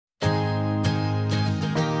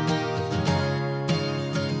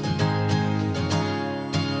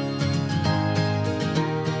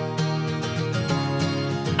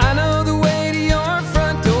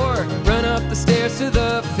to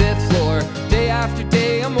the 5th floor. Day after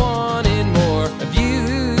day I'm wanting more of you.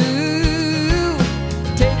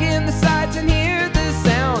 Taking the sights and hear the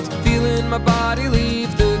sounds, feeling my body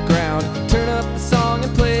leave the ground. Turn up the song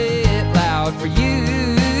and play it loud for you.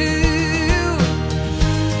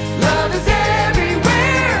 Love is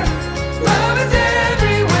everywhere, love is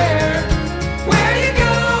everywhere. Where you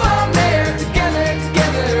go, I'm there. Together,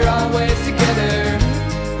 together, always together.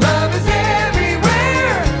 Love is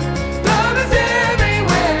everywhere, love is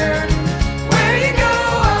everywhere. Where you go,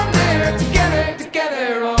 I'm there. Together, together,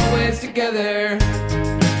 always together.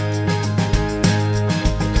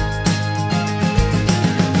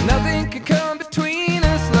 Nothing could come between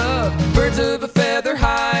us, love. Birds of a feather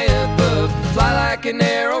high above, fly like an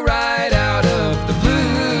arrow right out of the blue.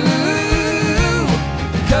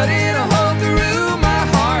 Cutting a hole through my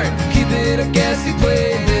heart, Cupid, I guess he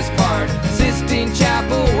played this part. Sistine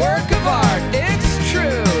Chapel, work of art, it's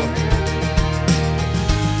true.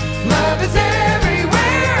 Love is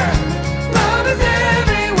everywhere, love is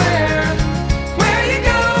everywhere. Where you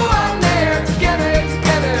go, I'm there. Together,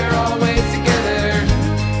 together, always together.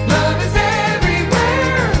 Love is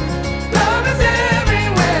everywhere, love is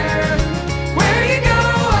everywhere. Where you go,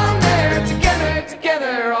 I'm there. Together,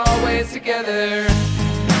 together, always together.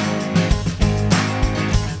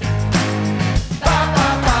 Ba ba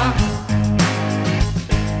ba,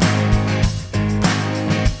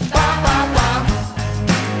 ba ba ba,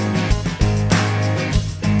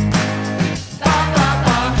 ba ba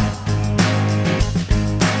ba,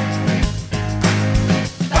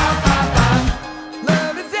 ba ba ba.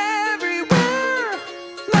 Love is everywhere,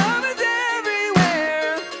 love is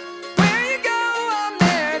everywhere. Where you go, I'm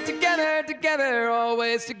there. Together, together,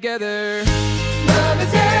 always together. Love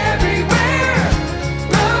is everywhere,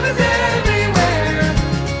 love is everywhere.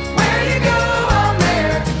 Where you go, I'm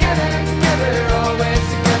there. Together, together, always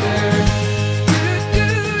together.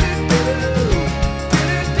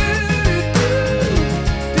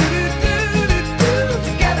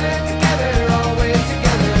 Together, together, always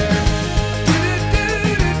together.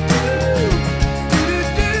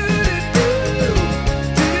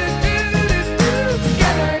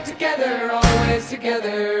 Together, together, always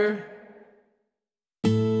together.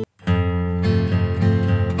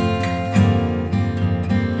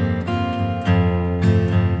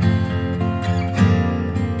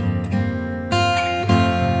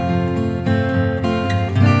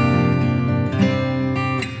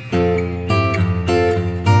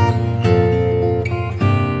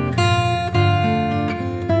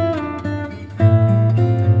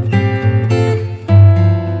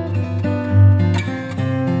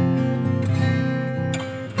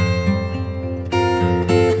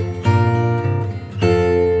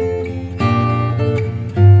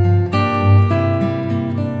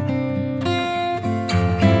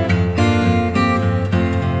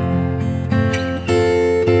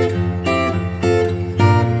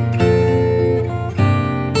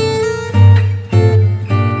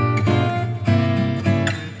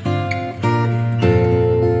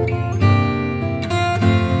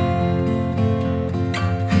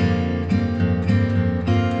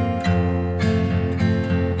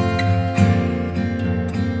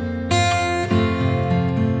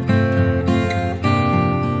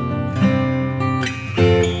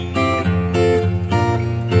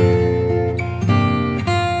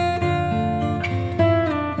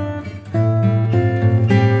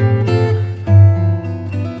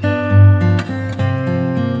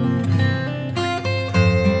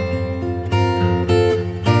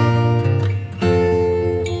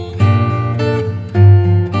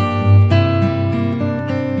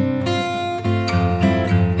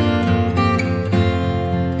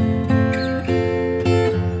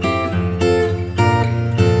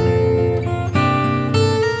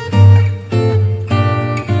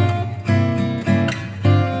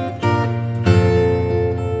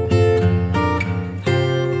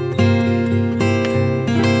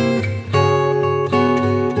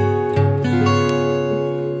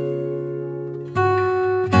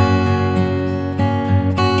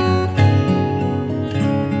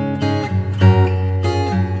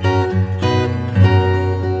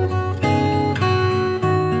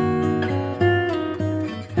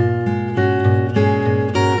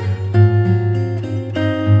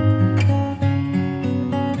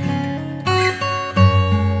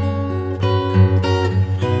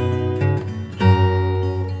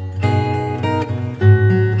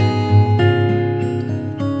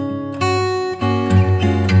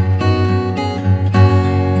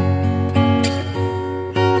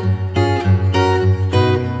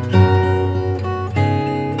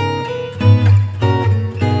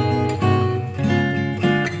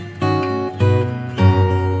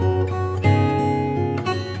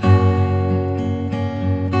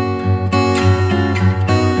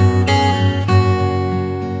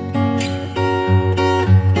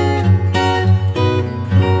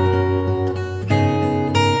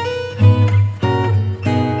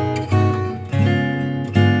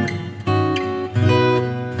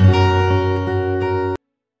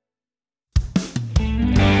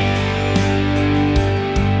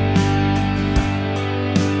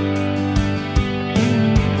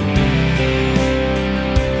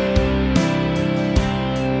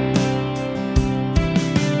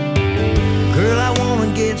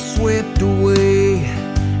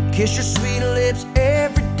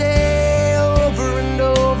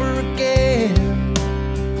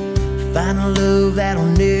 find a love that'll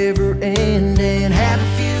never end, and have a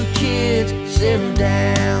few kids, settle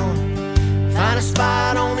down. Find a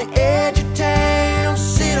spot on the edge of town,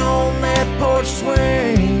 sit on that porch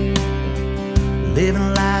swing,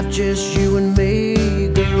 living life just you and me.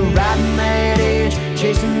 Girl, riding that edge,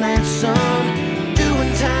 chasing that sun,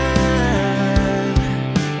 doing time,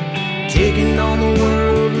 taking on the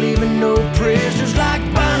world, leaving no prisoners like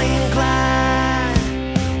Bonnie and Clyde.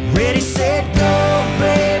 Ready, set, go,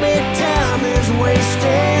 baby, time is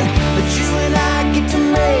wasting, but you and I get to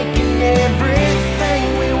making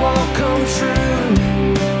everything we want come true.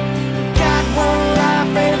 Got one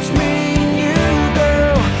life and it's me and you,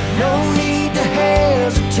 girl, no need to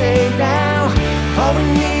hesitate now. All we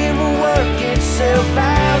need will work itself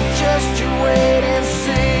out, just you wait and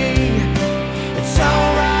see. It's all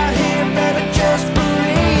right here, baby, just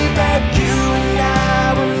believe that you and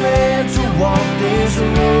I were meant to walk this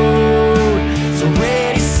road. So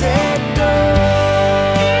ready, set, go.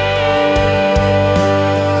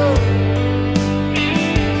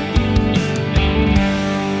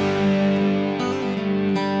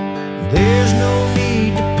 There's no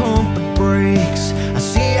need to pump the brakes, I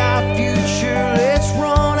see our future, let's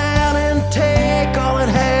run out and take all it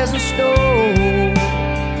has in store.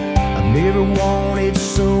 I've never wanted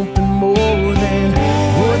something more than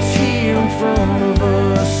what's here in front of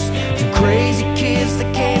us. Two crazy kids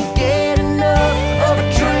that can't get enough of a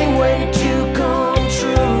dream waiting to come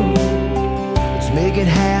true. Let's make it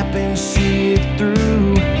happen, see it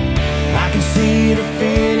through. I can see the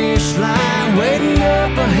finish line waiting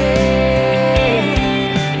up ahead.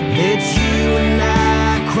 It's you and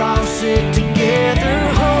I, cross it together,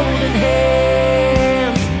 holding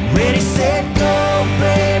hands. Ready, set, go,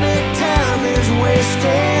 baby, time is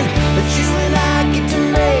wasting, but you and I get to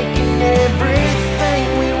making everything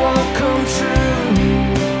we want come true.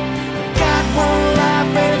 Got one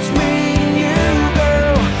life and it's me and you,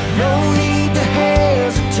 girl, no need to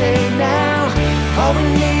hesitate now. All we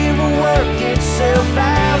need will work itself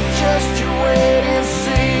out, just you wait and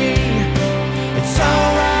see. It's all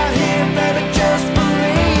right here, baby, just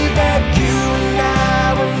believe that you and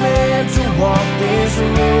I were meant to walk this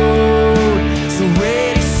road. So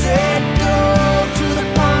ready, set, go, to the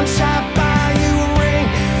pawn shop, buy you a ring,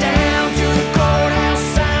 down to the courthouse,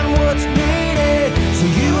 sign what's needed, so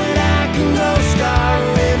you and I can go start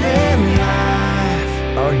living life.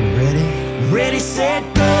 Are you ready? Ready, set,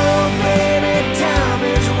 go.